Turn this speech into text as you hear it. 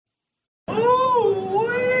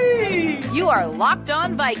You are Locked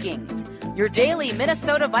On Vikings, your daily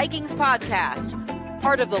Minnesota Vikings podcast,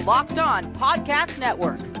 part of the Locked On Podcast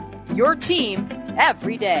Network, your team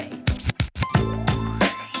every day.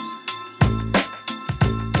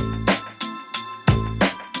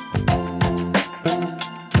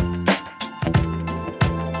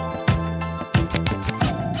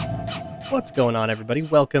 What's going on, everybody?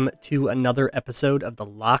 Welcome to another episode of the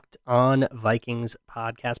Locked On Vikings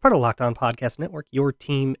podcast, part of Locked On Podcast Network, your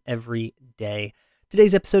team every day.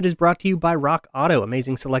 Today's episode is brought to you by Rock Auto.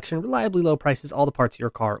 Amazing selection, reliably low prices, all the parts your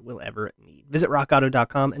car will ever need. Visit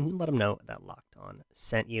rockauto.com and let them know that Locked On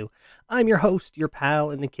sent you. I'm your host, your pal,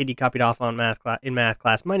 and the kid you copied off on math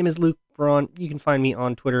class. My name is Luke Braun. You can find me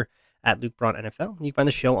on Twitter at Luke Braun NFL. You can find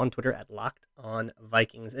the show on Twitter at Locked On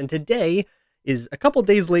Vikings. And today is a couple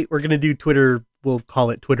days late. We're going to do Twitter, we'll call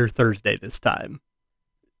it Twitter Thursday this time.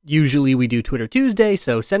 Usually we do Twitter Tuesday,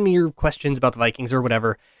 so send me your questions about the Vikings or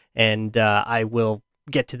whatever, and I will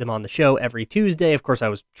get to them on the show every Tuesday. Of course, I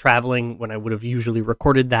was traveling when I would have usually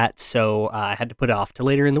recorded that, so I had to put it off to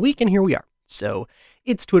later in the week, and here we are. So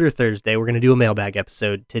it's Twitter Thursday. We're going to do a mailbag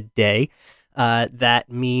episode today.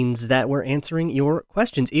 That means that we're answering your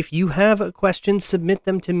questions. If you have questions, submit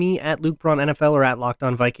them to me at Luke Braun NFL or at Locked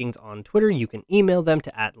On Vikings on Twitter. You can email them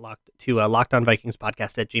to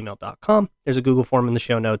lockedonvikingspodcast@gmail.com. There's a Google form in the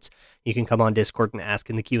show notes. You can come on Discord and ask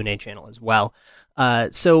in the Q&A channel as well.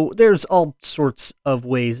 So there's all sorts of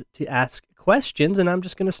ways to ask questions, and I'm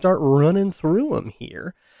just going to start running through them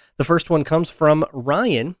here. The first one comes from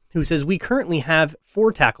Ryan, who says, we currently have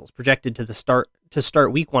 4 tackles projected to start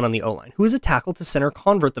week 1 on the O-line. Who is a tackle to center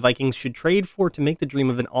convert the Vikings should trade for to make the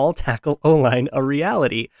dream of an all-tackle O-line a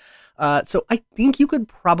reality? So I think you could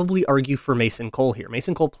probably argue for Mason Cole here.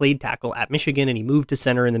 Mason Cole played tackle at Michigan, and he moved to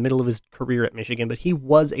center in the middle of his career at Michigan, but he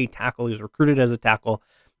was a tackle. He was recruited as a tackle,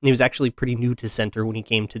 and he was actually pretty new to center when he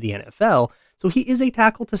came to the NFL. So he is a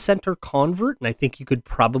tackle to center convert, and I think you could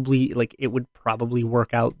probably, it would probably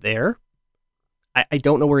work out there. I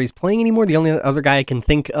don't know where he's playing anymore. The only other guy I can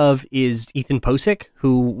think of is Ethan Posick,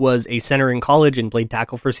 who was a center in college and played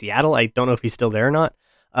tackle for Seattle. I don't know if he's still there or not,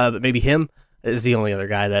 but maybe him is the only other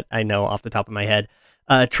guy that I know off the top of my head.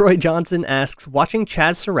 Troy Johnson asks, watching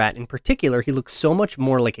Chaz Surratt in particular, he looks so much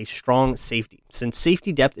more like a strong safety. Since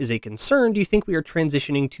safety depth is a concern, do you think we are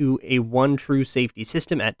transitioning to a one true safety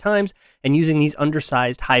system at times and using these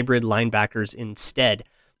undersized hybrid linebackers instead?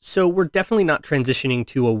 So we're definitely not transitioning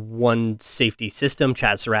to a one safety system.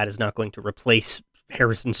 Chaz Surratt is not going to replace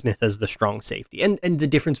Harrison Smith as the strong safety. And the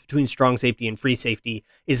difference between strong safety and free safety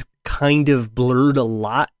is kind of blurred a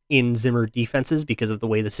lot in Zimmer defenses because of the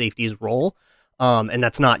way the safeties roll. And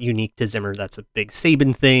that's not unique to Zimmer. That's a big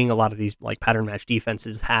Saban thing. A lot of these pattern match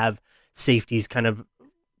defenses have safeties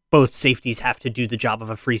both safeties have to do the job of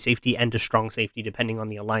a free safety and a strong safety depending on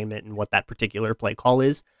the alignment and what that particular play call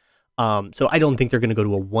is. So I don't think they're going to go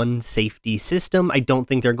to a one safety system. I don't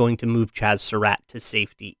think they're going to move Chaz Surratt to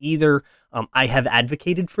safety either. I have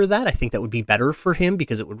advocated for that. I think that would be better for him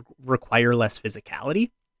because it would require less physicality.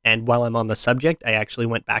 And while I'm on the subject, I actually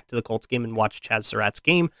went back to the Colts game and watched Chaz Surratt's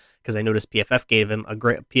game because I noticed PFF gave him a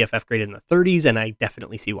great PFF grade in the 30s, and I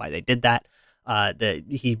definitely see why they did that.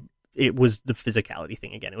 It was the physicality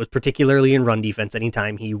thing again. It was particularly in run defense.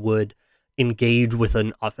 Anytime he would engage with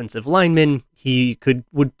an offensive lineman, he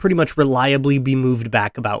would pretty much reliably be moved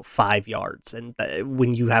back about 5 yards. And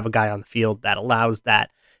when you have a guy on the field that allows that,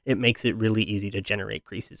 it makes it really easy to generate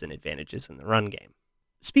creases and advantages in the run game.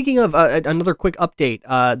 Speaking of another quick update,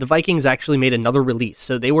 the Vikings actually made another release.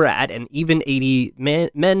 So they were at an even 80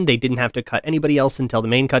 men. They didn't have to cut anybody else until the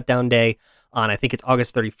main cutdown day on, I think it's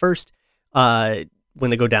August 31st, when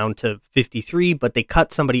they go down to 53, but they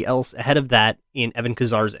cut somebody else ahead of that in Evan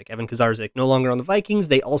Kazarzik. Evan Kazarzik no longer on the Vikings.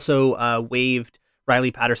 They also waived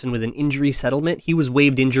Riley Patterson with an injury settlement. He was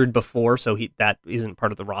waived injured before, so that isn't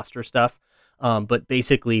part of the roster stuff. But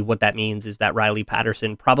basically what that means is that Riley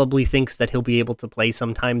Patterson probably thinks that he'll be able to play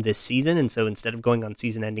sometime this season. And so instead of going on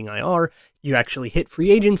season-ending IR, you actually hit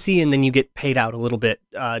free agency and then you get paid out a little bit,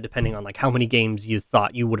 depending on how many games you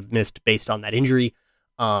thought you would have missed based on that injury.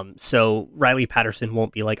 So Riley Patterson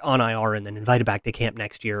won't be on IR and then invited back to camp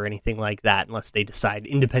next year or anything like that unless they decide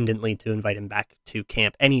independently to invite him back to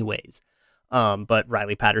camp anyways. But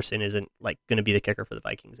Riley Patterson isn't going to be the kicker for the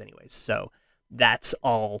Vikings anyways. So that's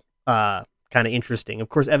all kind of interesting. Of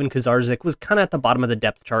course, Evan Kazarzik was kind of at the bottom of the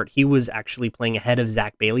depth chart. He was actually playing ahead of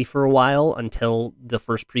Zach Bailey for a while until the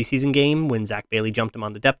first preseason game when Zach Bailey jumped him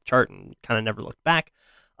on the depth chart and kind of never looked back.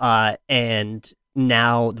 And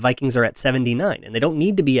now the Vikings are at 79, and they don't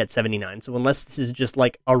need to be at 79. So unless this is just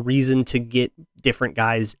like a reason to get different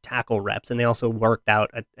guys tackle reps, and they also worked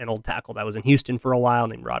out an old tackle that was in Houston for a while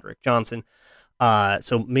named Roderick Johnson.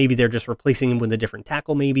 So maybe they're just replacing him with a different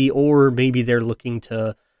tackle, or maybe they're looking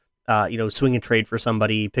to, swing and trade for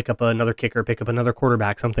somebody, pick up another kicker, pick up another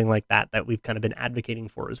quarterback, something like that we've kind of been advocating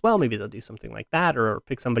for as well. Maybe they'll do something like that, or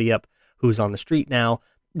pick somebody up who's on the street now.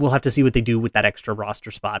 We'll have to see what they do with that extra roster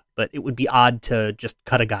spot, but it would be odd to just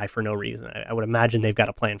cut a guy for no reason. I would imagine they've got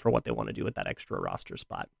a plan for what they want to do with that extra roster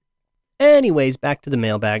spot. Anyways, back to the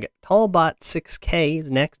mailbag. Tallbot6K is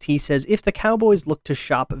next. He says, if the Cowboys look to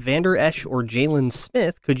shop Vander Esch or Jalen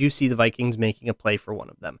Smith, could you see the Vikings making a play for one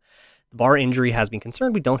of them? The Barr injury has been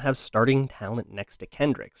concerned. We don't have starting talent next to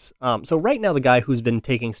Kendricks. So right now, the guy who's been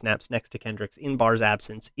taking snaps next to Kendricks in Barr's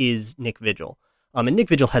absence is Nick Vigil. And Nick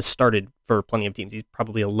Vigil has started for plenty of teams. He's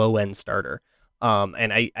probably a low-end starter.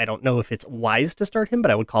 And I don't know if it's wise to start him,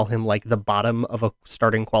 but I would call him like the bottom of a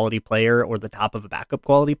starting quality player or the top of a backup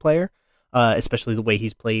quality player, especially the way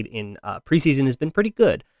he's played in preseason has been pretty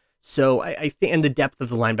good. So I think, and the depth of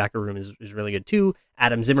the linebacker room is really good too.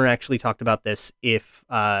 Adam Zimmer actually talked about this. If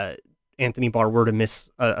Anthony Barr were to miss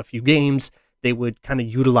a few games, they would kind of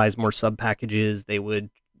utilize more sub packages. They would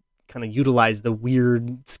kind of utilize the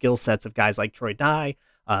weird skill sets of guys like Troy Dye.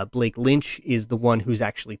 Blake Lynch is the one who's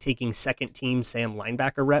actually taking second team Sam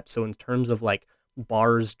linebacker reps. So in terms of like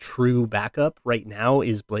Barr's true backup right now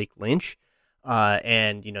is Blake Lynch.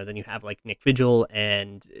 And then you have like Nick Vigil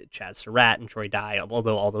and Chaz Surratt and Troy Dye,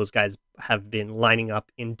 although all those guys have been lining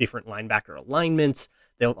up in different linebacker alignments.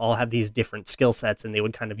 They'll all have these different skill sets, and they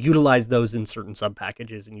would kind of utilize those in certain sub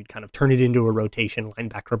packages, and you'd kind of turn it into a rotation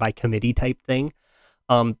linebacker by committee type thing.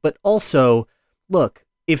 But also, look,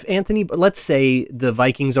 if let's say the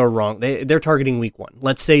Vikings are wrong, they're targeting week 1.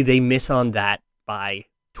 Let's say they miss on that by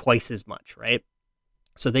twice as much, right?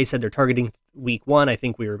 So they said they're targeting week 1. I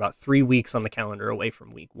think we were about 3 weeks on the calendar away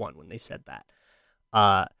from week 1 when they said that.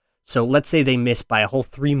 So let's say they missed by a whole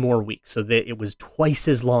 3 more weeks, so that it was twice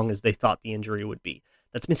as long as they thought the injury would be.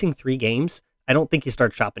 That's missing 3 games. I don't think you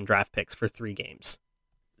start shopping draft picks for 3 games.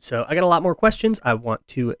 So I got a lot more questions I want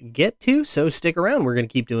to get to, so stick around. We're going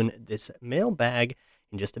to keep doing this mailbag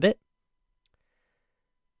in just a bit.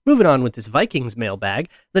 Moving on with this Vikings mailbag,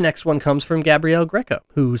 the next one comes from Gabrielle Greco,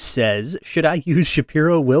 who says, should I use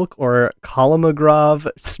Shapiro Wilk or Kolmogorov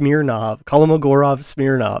Smirnov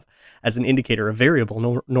as an indicator of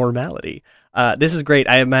variable normality? This is great.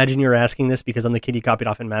 I imagine you're asking this because I'm the kid you copied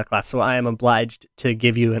off in math class, so I am obliged to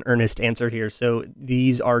give you an earnest answer here. So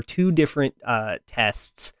these are 2 different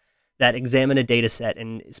tests that examine a data set,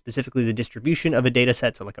 and specifically the distribution of a data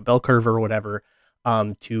set, so like a bell curve or whatever,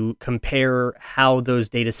 to compare how those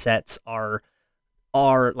data sets are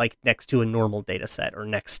like next to a normal data set or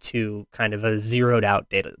next to kind of a zeroed out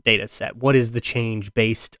data set. What is the change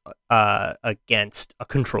based against a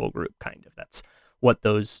control group, kind of? That's what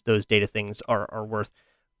those data things are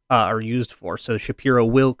used for. So Shapiro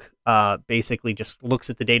Wilk basically just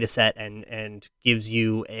looks at the data set and gives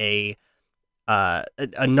you a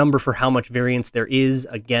number for how much variance there is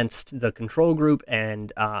against the control group,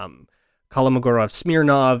 and Kolmogorov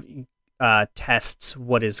Smirnov tests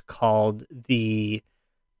what is called the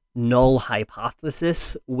null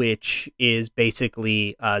hypothesis, which is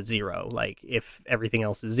basically 0. Like, if everything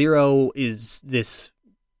else is 0, is this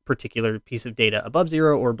particular piece of data above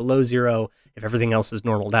 0 or below 0? If everything else is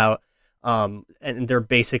normaled out, and they're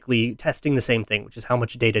basically testing the same thing, which is how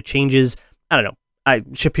much data changes. I don't know.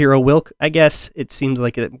 Shapiro Wilk, I guess it seems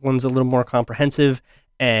like one's a little more comprehensive.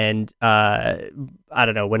 And I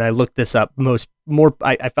don't know, when I looked this up,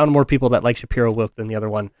 I found more people that like Shapiro Wilk than the other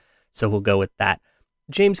one, so we'll go with that.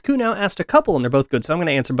 James Kunow asked a couple, and they're both good, so I'm going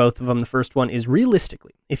to answer both of them. The first one is,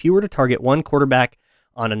 realistically, if you were to target one quarterback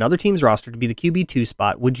on another team's roster to be the QB2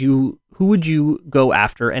 spot, who would you go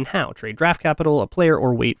after and how? Trade draft capital, a player,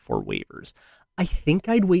 or wait for waivers? I think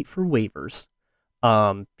I'd wait for waivers.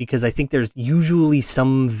 Because I think there's usually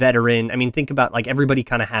some veteran. I mean, think about, like, everybody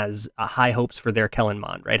kind of has high hopes for their Kellen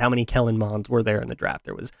Mond, right? How many Kellen Monds were there in the draft?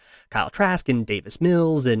 There was Kyle Trask and Davis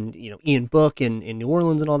Mills and, Ian Book in New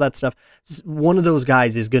Orleans and all that stuff. One of those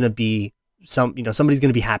guys is going to be somebody's going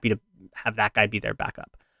to be happy to have that guy be their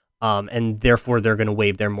backup. And therefore they're going to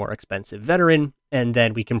waive their more expensive veteran, and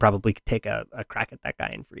then we can probably take a crack at that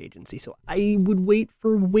guy in free agency. So I would wait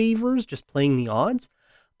for waivers, just playing the odds.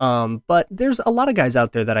 But there's a lot of guys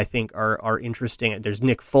out there that I think are interesting. There's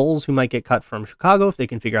Nick Foles, who might get cut from Chicago if they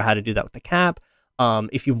can figure out how to do that with the cap.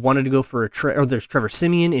 If you wanted to go for there's Trevor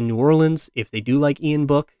Siemian in New Orleans. If they do like Ian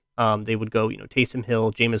Book, they would go, Taysom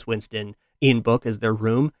Hill, Jameis Winston, Ian Book as their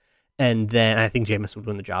room. And then I think Jameis would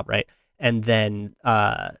win the job, right? and then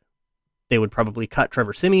they would probably cut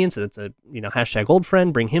Trevor Siemian, so that's a hashtag old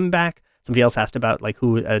friend, bring him back. Somebody else asked about like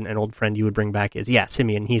who an old friend you would bring back is. Yeah,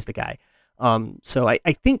 Siemian, he's the guy. So I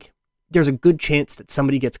think there's a good chance that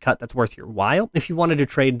somebody gets cut that's worth your while. If you wanted to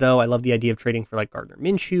trade, though, I love the idea of trading for like Gardner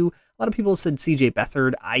Minshew. A lot of people said CJ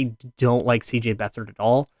Beathard. I don't like CJ Beathard at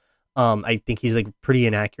all. I think he's like pretty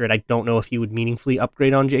inaccurate. I don't know if he would meaningfully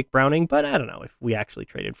upgrade on Jake Browning, but I don't know. If we actually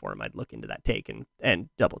traded for him, I'd look into that take and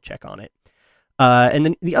double check on it. And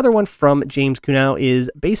then the other one from James Kunau is,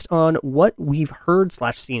 based on what we've heard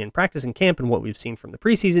 / seen in practice and camp and what we've seen from the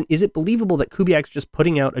preseason, is it believable that Kubiak's just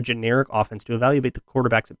putting out a generic offense to evaluate the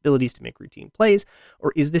quarterback's abilities to make routine plays,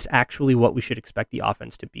 or is this actually what we should expect the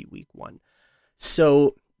offense to be week one?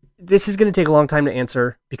 So this is going to take a long time to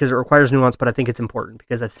answer because it requires nuance, but I think it's important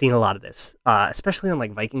because I've seen a lot of this, especially on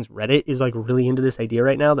like Vikings Reddit is like really into this idea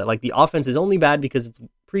right now that like the offense is only bad because it's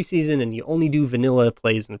preseason and you only do vanilla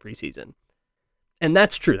plays in the preseason. And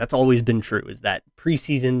that's true. That's always been true, is that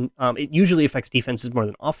preseason, it usually affects defenses more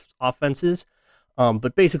than offenses.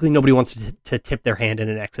 But basically nobody wants to tip their hand in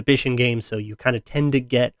an exhibition game. So you kind of tend to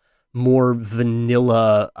get more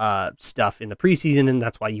vanilla stuff in the preseason. And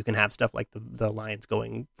that's why you can have stuff like the Lions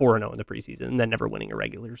going 4-0 in the preseason and then never winning a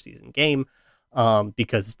regular season game,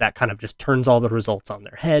 because that kind of just turns all the results on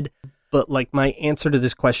their head. But like my answer to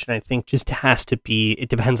this question, I think just has to be, it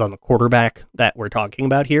depends on the quarterback that we're talking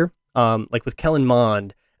about here. Like with Kellen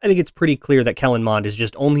Mond, I think it's pretty clear that Kellen Mond is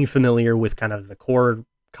just only familiar with kind of the core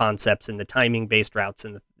concepts and the timing based routes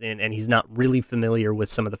and he's not really familiar with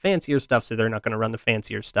some of the fancier stuff. So they're not going to run the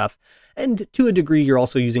fancier stuff. And to a degree, you're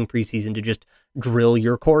also using preseason to just drill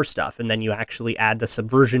your core stuff. And then you actually add the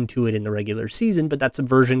subversion to it in the regular season. But that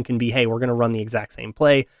subversion can be, hey, we're going to run the exact same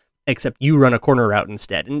play, except you run a corner route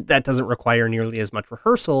instead. And that doesn't require nearly as much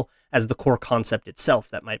rehearsal as the core concept itself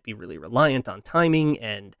that might be really reliant on timing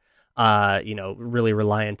and really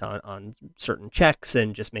reliant on certain checks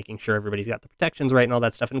and just making sure everybody's got the protections right and all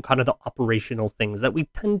that stuff, and kind of the operational things that we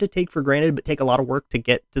tend to take for granted, but take a lot of work to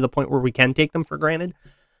get to the point where we can take them for granted.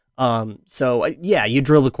 You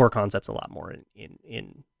drill the core concepts a lot more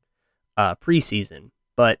in preseason,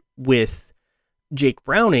 but with Jake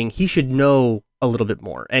Browning, he should know a little bit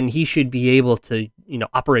more, and he should be able to,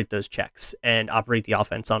 operate those checks and operate the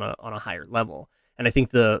offense on a higher level. And I think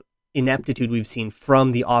the ineptitude we've seen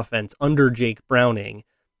from the offense under Jake Browning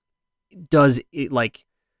does it like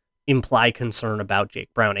imply concern about Jake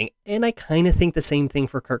Browning. And I kind of think the same thing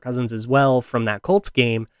for Kirk Cousins as well from that Colts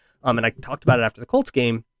game. And I talked about it after the Colts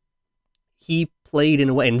game. He played in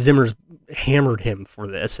a way, and Zimmer's hammered him for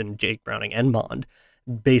this, and Jake Browning and Mond,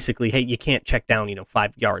 basically, hey, you can't check down,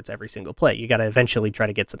 5 yards every single play. You got to eventually try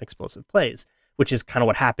to get some explosive plays, which is kind of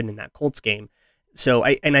what happened in that Colts game. So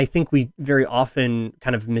I think we very often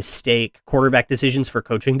kind of mistake quarterback decisions for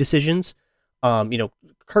coaching decisions.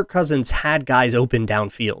 Kirk Cousins had guys open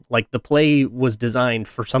downfield. Like the play was designed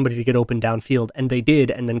for somebody to get open downfield, and they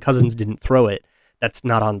did, and then Cousins didn't throw it. That's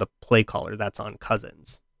not on the play caller. That's on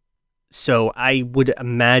Cousins. So I would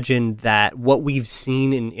imagine that what we've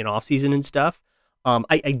seen in offseason and stuff,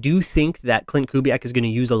 I do think that Clint Kubiak is going to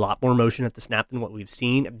use a lot more motion at the snap than what we've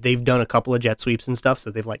seen. They've done a couple of jet sweeps and stuff,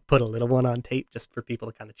 so they've like put a little one on tape just for people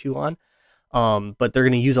to kind of chew on. But they're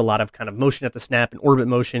going to use a lot of kind of motion at the snap and orbit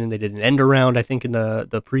motion, and they did an end around, I think, in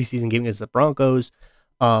the preseason game against the Broncos.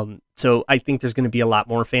 So I think there's going to be a lot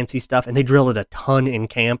more fancy stuff, and they drilled it a ton in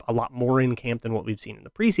camp, a lot more in camp than what we've seen in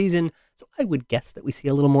the preseason. So I would guess that we see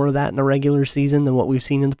a little more of that in the regular season than what we've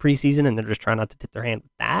seen in the preseason, and they're just trying not to tip their hand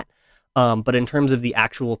with that. But in terms of the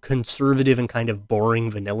actual conservative and kind of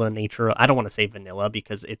boring vanilla nature, I don't want to say vanilla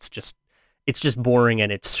because it's just boring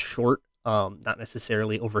and it's short, not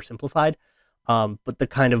necessarily oversimplified. But the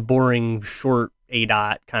kind of boring, short,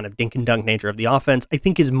 ADOT kind of dink and dunk nature of the offense, I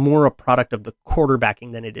think is more a product of the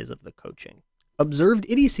quarterbacking than it is of the coaching. Observed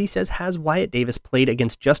Idiocy says, has Wyatt Davis played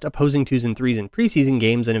against just opposing 2s and 3s in preseason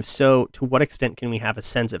games? And if so, to what extent can we have a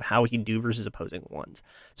sense of how he'd do versus opposing 1s?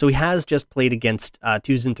 So he has just played against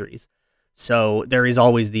 2s and 3s. So there is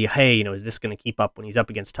always the, hey, is this going to keep up when he's up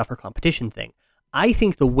against tougher competition thing? I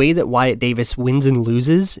think the way that Wyatt Davis wins and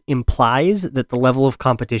loses implies that the level of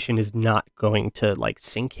competition is not going to like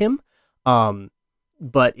sink him.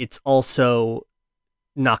 But it's also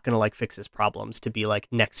not going to like fix his problems to be like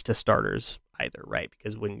next to starters either, right?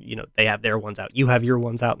 Because when, they have their ones out, you have your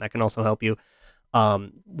ones out, and that can also help you.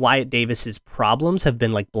 Wyatt Davis's problems have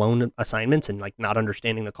been like blown assignments and like not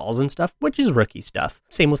understanding the calls and stuff, which is rookie stuff.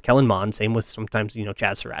 Same with Kellen Mond, same with sometimes,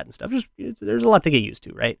 Chaz Surratt and stuff. There's a lot to get used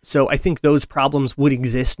to, right? So I think those problems would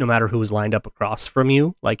exist no matter who was lined up across from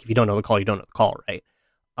you. Like if you don't know the call, you don't know the call, right?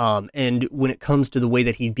 And when it comes to the way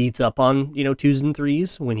that he beats up on, twos and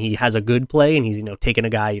threes, when he has a good play and he's, taking a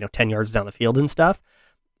guy, 10 yards down the field and stuff,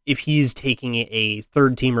 if he's taking a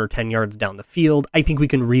third teamer 10 yards down the field, I think we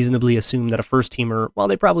can reasonably assume that a first teamer, while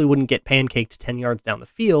they probably wouldn't get pancaked 10 yards down the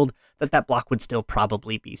field, that block would still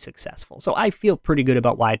probably be successful. So I feel pretty good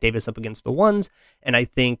about Wyatt Davis up against the ones. And I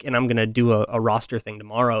think, and I'm going to do a roster thing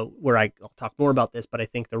tomorrow where I'll talk more about this, but I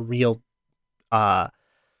think the real, the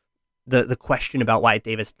question about Wyatt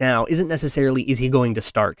Davis now isn't necessarily, is he going to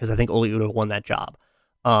start? Because I think Oli Udoh won that job.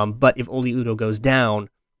 But if Oli Udoh goes down,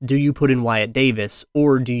 do you put in Wyatt Davis,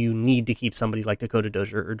 or do you need to keep somebody like Dakota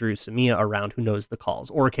Dozier or Drew Samia around who knows the calls?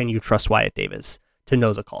 Or can you trust Wyatt Davis to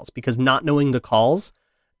know the calls? Because not knowing the calls,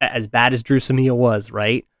 as bad as Drew Samia was,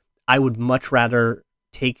 right, I would much rather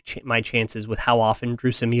take my chances with how often Drew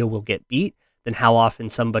Samia will get beat than how often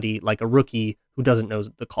somebody like a rookie who doesn't know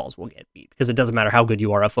the calls will get beat. Because it doesn't matter how good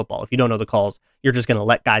you are at football. If you don't know the calls, you're just going to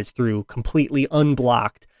let guys through completely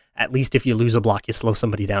unblocked. At least if you lose a block, you slow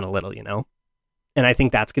somebody down a little, And I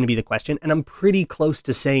think that's going to be the question. And I'm pretty close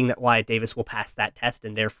to saying that Wyatt Davis will pass that test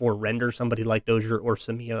and therefore render somebody like Dozier or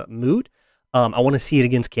Samia moot. I want to see it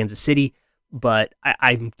against Kansas City, but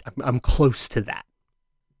I'm close to that.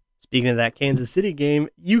 Speaking of that Kansas City game,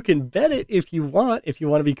 you can bet it if you want. If you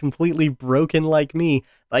want to be completely broken like me,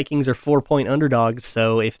 Vikings are 4-point underdogs.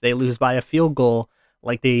 So if they lose by a field goal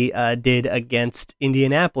like they did against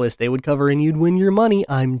Indianapolis, they would cover and you'd win your money.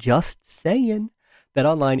 I'm just saying.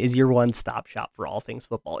 BetOnline is your one-stop shop for all things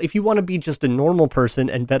football. If you want to be just a normal person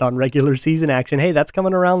and bet on regular season action, hey, that's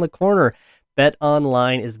coming around the corner.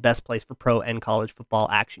 BetOnline is the best place for pro and college football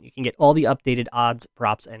action. You can get all the updated odds,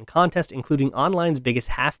 props, and contests, including online's biggest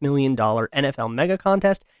 $500,000 NFL Mega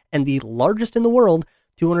Contest and the largest in the world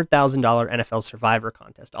 $200,000 NFL Survivor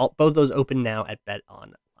Contest. Both those open now at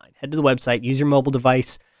BetOnline. Head to the website, use your mobile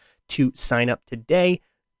device to sign up today,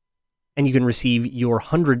 and you can receive your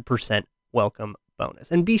 100% welcome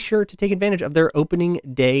bonus. And be sure to take advantage of their opening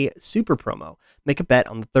day super promo. Make a bet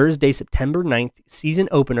on the Thursday, September 9th season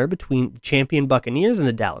opener between the champion Buccaneers and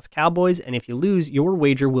the Dallas Cowboys. And if you lose, your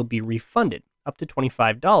wager will be refunded up to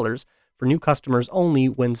 $25 for new customers only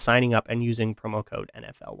when signing up and using promo code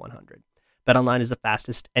NFL100. BetOnline is the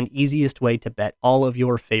fastest and easiest way to bet all of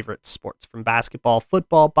your favorite sports, from basketball,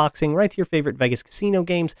 football, boxing, right to your favorite Vegas casino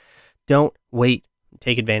games. Don't wait.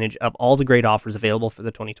 Take advantage of all the great offers available for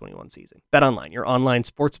the 2021 season. BetOnline, your online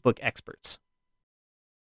sportsbook experts.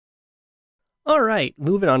 All right,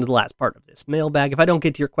 moving on to the last part of this mailbag. If I don't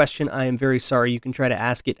get to your question, I am very sorry. You can try to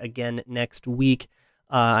ask it again next week.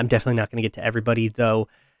 I'm definitely not going to get to everybody, though.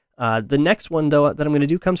 The next one, though, that I'm going to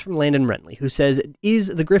do comes from Landon Rentley, who says, is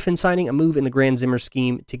the Griffin signing a move in the Grand Zimmer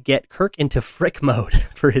scheme to get Kirk into frick mode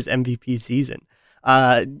for his MVP season?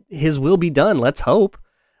 His will be done, let's hope.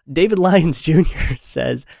 David Lyons Jr.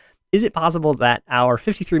 says, is it possible that our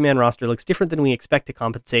 53-man roster looks different than we expect to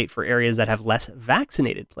compensate for areas that have less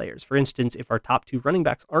vaccinated players? For instance, if our top two running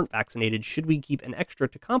backs aren't vaccinated, should we keep an extra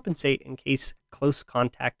to compensate in case close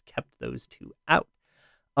contact kept those two out?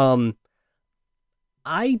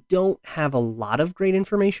 I don't have a lot of great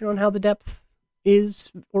information on how the depth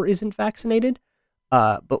is or isn't vaccinated.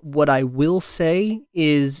 But what I will say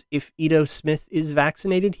is if Ito Smith is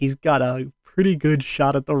vaccinated, he's got a pretty good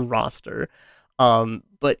shot at the roster.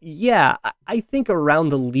 But yeah, I think around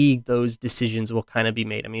the league, those decisions will kind of be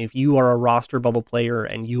made. I mean, if you are a roster bubble player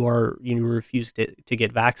and you refuse to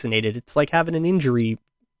get vaccinated, it's like having an injury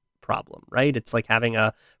problem, right? It's like having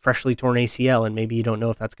a freshly torn ACL and maybe you don't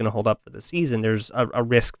know if that's going to hold up for the season. There's a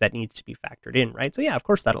risk that needs to be factored in, right? So yeah, of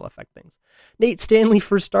course that'll affect things. Nate Stanley,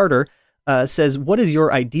 for starter, says, what is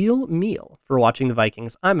your ideal meal for watching the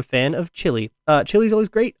Vikings? I'm a fan of chili. Chili's always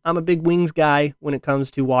great. I'm a big wings guy when it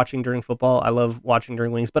comes to watching during football. I love watching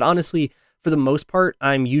during wings, but honestly, for the most part,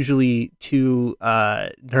 I'm usually too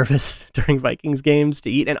nervous during Vikings games to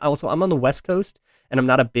eat. And also, I'm on the West Coast, and I'm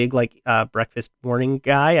not a big breakfast morning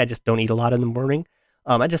guy. I just don't eat a lot in the morning.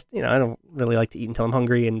 I don't really like to eat until I'm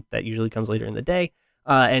hungry, and that usually comes later in the day.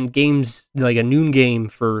 And games, like a noon game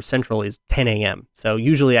for Central is 10 a.m. So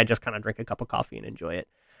usually I just kind of drink a cup of coffee and enjoy it.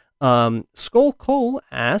 Skull Cole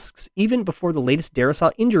asks, even before the latest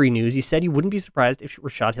Darisaw injury news, you said you wouldn't be surprised if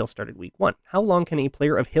Rashad Hill started week 1. How long can a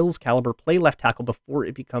player of Hill's caliber play left tackle before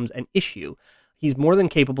it becomes an issue? He's more than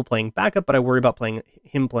capable playing backup, but I worry about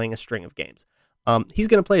him playing a string of games. He's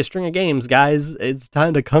going to play a string of games, guys. It's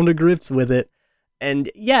time to come to grips with it.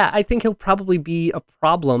 And yeah, I think he'll probably be a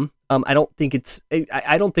problem. I don't think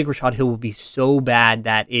Rashad Hill will be so bad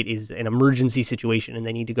that it is an emergency situation and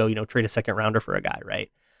they need to go, trade a second rounder for a guy,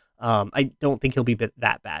 right? I don't think he'll be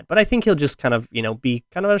that bad, but I think he'll just kind of, be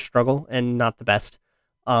kind of a struggle and not the best.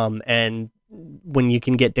 And when you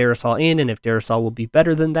can get Darrisaw in, and if Darrisaw will be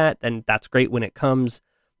better than that, then that's great when it comes.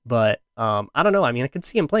 But I don't know. I mean, I could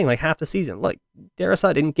see him playing like half the season. Like,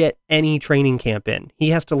 Darrisaw didn't get any training camp in. He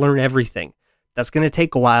has to learn everything. That's going to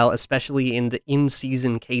take a while, especially in the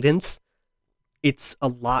in-season cadence. It's a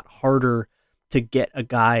lot harder to get a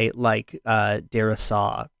guy like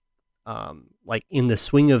Darrisaw like in the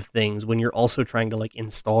swing of things when you're also trying to like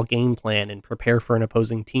install game plan and prepare for an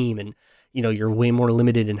opposing team, and you're way more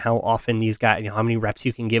limited in how often these guys, how many reps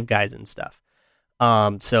you can give guys and stuff.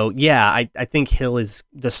 So yeah, I think Hill is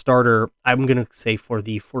the starter, I'm gonna say, for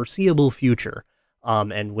the foreseeable future.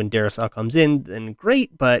 And when Darrisaw comes in, then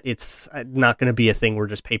great, but it's not going to be a thing we're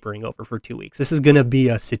just papering over for 2 weeks. This is going to be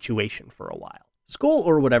a situation for a while. Skull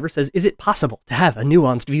or whatever says, is it possible to have a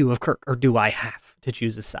nuanced view of Kirk, or do I have to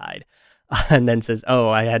choose a side? And then says, oh,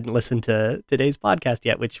 I hadn't listened to today's podcast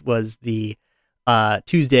yet, which was the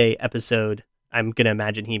Tuesday episode. I'm going to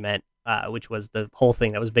imagine he meant, which was the whole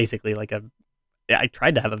thing that was basically like I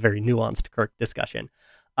tried to have a very nuanced Kirk discussion.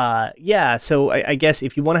 Yeah, so I guess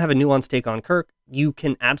if you want to have a nuanced take on Kirk, you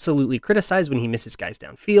can absolutely criticize when he misses guys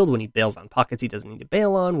downfield, when he bails on pockets he doesn't need to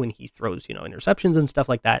bail on, when he throws, interceptions and stuff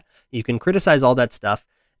like that. You can criticize all that stuff.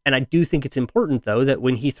 And I do think it's important, though, that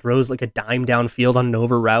when he throws like a dime downfield on an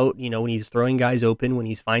over route, when he's throwing guys open, when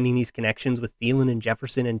he's finding these connections with Thielen and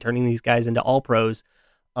Jefferson and turning these guys into all pros,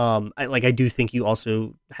 I do think you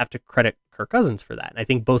also have to credit Kirk Cousins for that. And I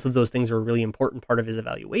think both of those things are a really important part of his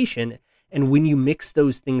evaluation. And when you mix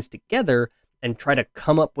those things together and try to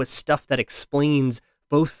come up with stuff that explains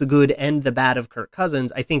both the good and the bad of Kirk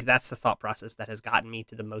Cousins, I think that's the thought process that has gotten me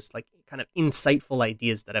to the most like kind of insightful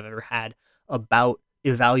ideas that I've ever had about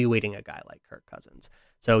evaluating a guy like Kirk Cousins.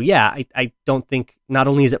 So yeah, I don't think not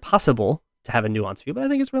only is it possible to have a nuanced view, but I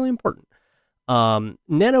think it's really important.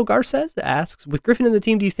 Nano Garces asks, with Griffin in the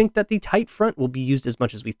team, do you think that the tight front will be used as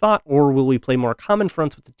much as we thought, or will we play more common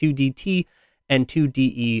fronts with the 2 DT and 2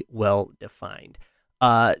 DE well defined?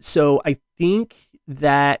 So I think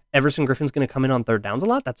that Everson Griffin's going to come in on third downs a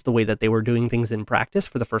lot. That's the way that they were doing things in practice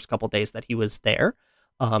for the first couple days that he was there.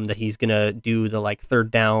 That he's going to do the like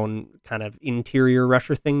third down kind of interior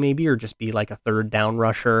rusher thing maybe, or just be like a third down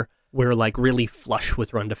rusher where like really flush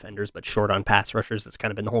with run defenders, but short on pass rushers. That's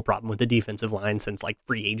kind of been the whole problem with the defensive line since like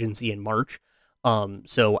free agency in March.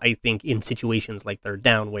 So I think in situations like third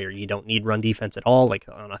down where you don't need run defense at all, like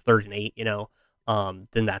on a 3rd and 8,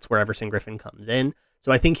 then that's where Everson Griffin comes in.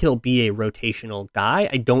 So I think he'll be a rotational guy.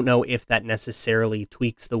 I don't know if that necessarily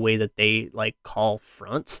tweaks the way that they like call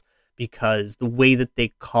fronts, because the way that they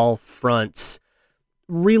call fronts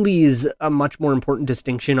really is a much more important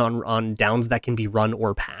distinction on downs that can be run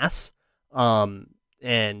or pass. And,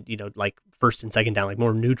 like first and second down, like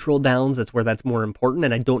more neutral downs, that's where that's more important.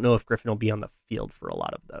 And I don't know if Griffin will be on the field for a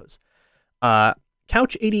lot of those.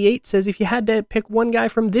 Couch88 says, if you had to pick one guy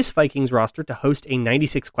from this Vikings roster to host a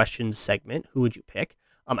 96 questions segment, who would you pick?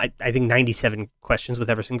 I think 97 questions with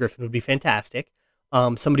Everson Griffin would be fantastic.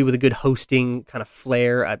 Somebody with a good hosting kind of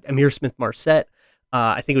flair. Amir Smith-Marset.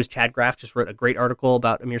 I think it was Chad Graff just wrote a great article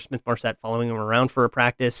about Amir Smith-Marset, following him around for a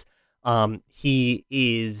practice. He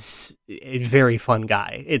is a very fun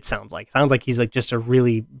guy. It sounds like he's like just a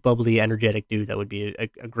really bubbly, energetic dude that would be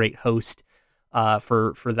a great host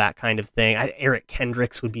for that kind of thing. Eric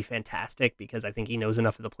Kendricks would be fantastic because I think he knows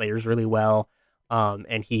enough of the players really well.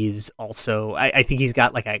 And he's also, I think he's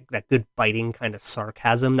got like that good biting kind of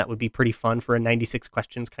sarcasm that would be pretty fun for a 96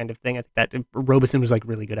 questions kind of thing. I think that Robeson was like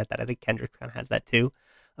really good at that. I think Kendricks kind of has that too.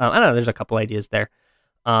 I don't know. There's a couple ideas there.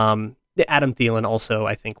 Adam Thielen also,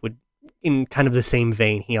 I think, would, in kind of the same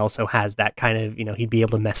vein, he also has that kind of, he'd be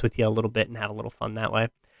able to mess with you a little bit and have a little fun that way.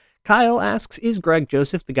 Kyle asks, is Greg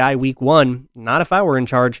Joseph the guy week 1? Not if I were in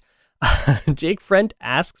charge. Jake Frent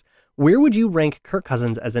asks, where would you rank Kirk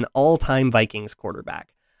Cousins as an all-time Vikings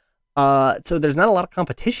quarterback? So there's not a lot of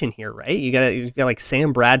competition here, right? You got like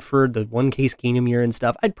Sam Bradford, the one Case Keenum year and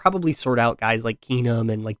stuff. I'd probably sort out guys like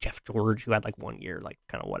Keenum and like Jeff George, who had like 1 year, like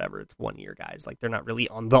kind of whatever. It's 1 year guys. Like they're not really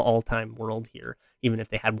on the all-time world here, even if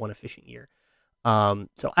they had one efficient year.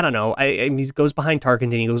 So I don't know. I mean, he goes behind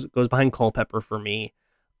Tarkenton. He goes behind Culpepper for me.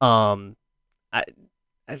 I'd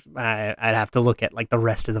have to look at like the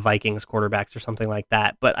rest of the Vikings quarterbacks or something like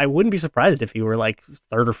that, but I wouldn't be surprised if he were like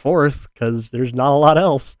 3rd or 4th because there's not a lot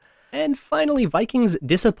else. And finally, Vikings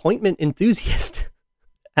disappointment enthusiast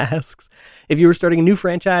asks, if you were starting a new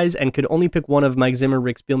franchise and could only pick one of Mike Zimmer,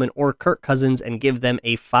 Rick Spielman, or Kirk Cousins and give them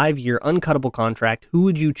a 5-year uncuttable contract, who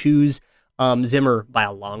would you choose? Zimmer by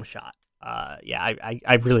a long shot.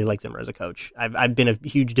 I really like Zimmer as a coach. I've been a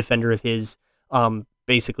huge defender of his,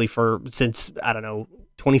 basically since, I don't know,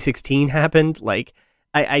 2016 happened. Like,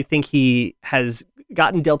 I think he has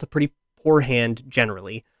gotten dealt a pretty poor hand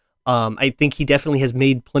generally. I think he definitely has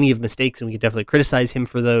made plenty of mistakes, and we could definitely criticize him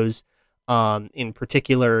for those. In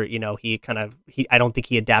particular, I don't think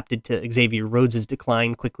he adapted to Xavier Rhodes'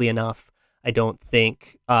 decline quickly enough. I don't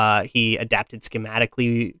think he adapted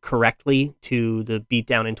schematically correctly to the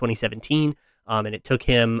beatdown in 2017, and it took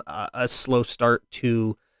him a slow start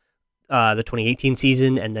to the 2018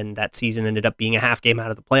 season, and then that season ended up being a half game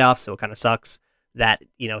out of the playoffs, so it kind of sucks that,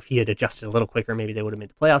 if he had adjusted a little quicker, maybe they would have made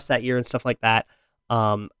the playoffs that year and stuff like that.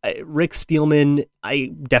 Rick Spielman,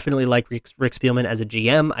 I definitely like Rick Spielman as a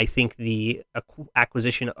GM. I think the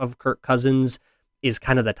acquisition of Kirk Cousins is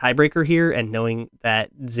kind of the tiebreaker here, and knowing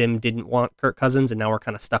that Zim didn't want Kirk Cousins, and now we're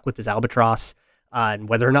kind of stuck with this albatross, and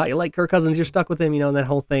whether or not you like Kirk Cousins, you're stuck with him, and that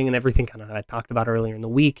whole thing and everything kind of I talked about earlier in the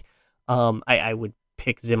week. I would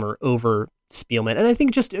pick Zimmer over Spielman, and I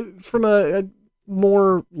think just from a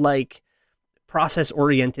more like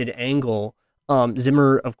process-oriented angle,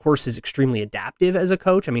 Zimmer, of course, is extremely adaptive as a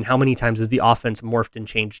coach. I mean, how many times has the offense morphed and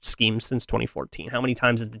changed schemes since 2014? How many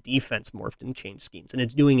times has the defense morphed and changed schemes? And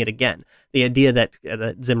it's doing it again. The idea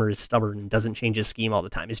that Zimmer is stubborn and doesn't change his scheme all the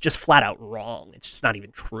time is just flat out wrong. It's just not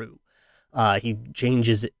even true. He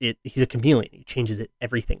changes it. He's a chameleon. He changes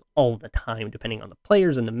everything all the time, depending on the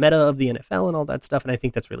players and the meta of the NFL and all that stuff. And I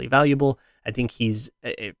think that's really valuable. I think he's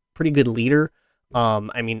a pretty good leader.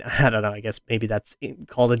 I mean, I don't know, I guess maybe that's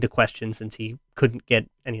called into question since he couldn't get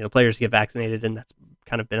any of the players to get vaccinated, and that's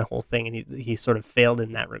kind of been a whole thing, and he sort of failed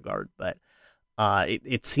in that regard. But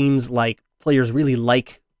it seems like players really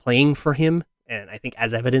like playing for him, and I think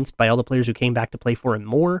as evidenced by all the players who came back to play for him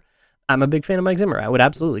more, I'm a big fan of Mike Zimmer. I would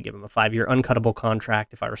absolutely give him a 5-year uncuttable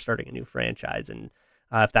contract if I were starting a new franchise, and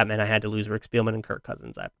if that meant I had to lose Rick Spielman and Kirk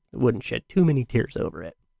Cousins, I wouldn't shed too many tears over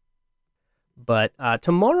it. But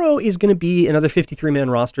tomorrow is going to be another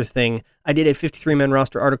 53-man roster thing. I did a 53-man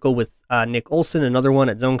roster article with Nick Olson, another one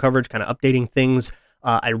at Zone Coverage, kind of updating things.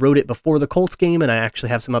 I wrote it before the Colts game, and I actually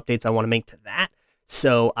have some updates I want to make to that.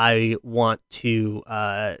 So I want to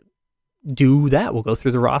do that. We'll go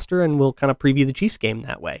through the roster, and we'll kind of preview the Chiefs game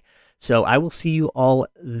that way. So I will see you all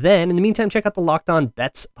then. In the meantime, check out the Locked On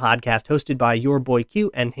Bets podcast hosted by your boy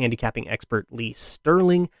Q and handicapping expert Lee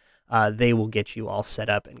Sterling. They will get you all set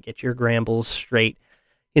up and get your grambles straight.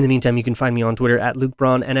 In the meantime, you can find me on Twitter at Luke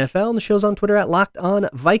Braun NFL, and the show's on Twitter at Locked On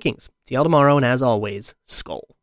Vikings. See y'all tomorrow, and as always, Skol.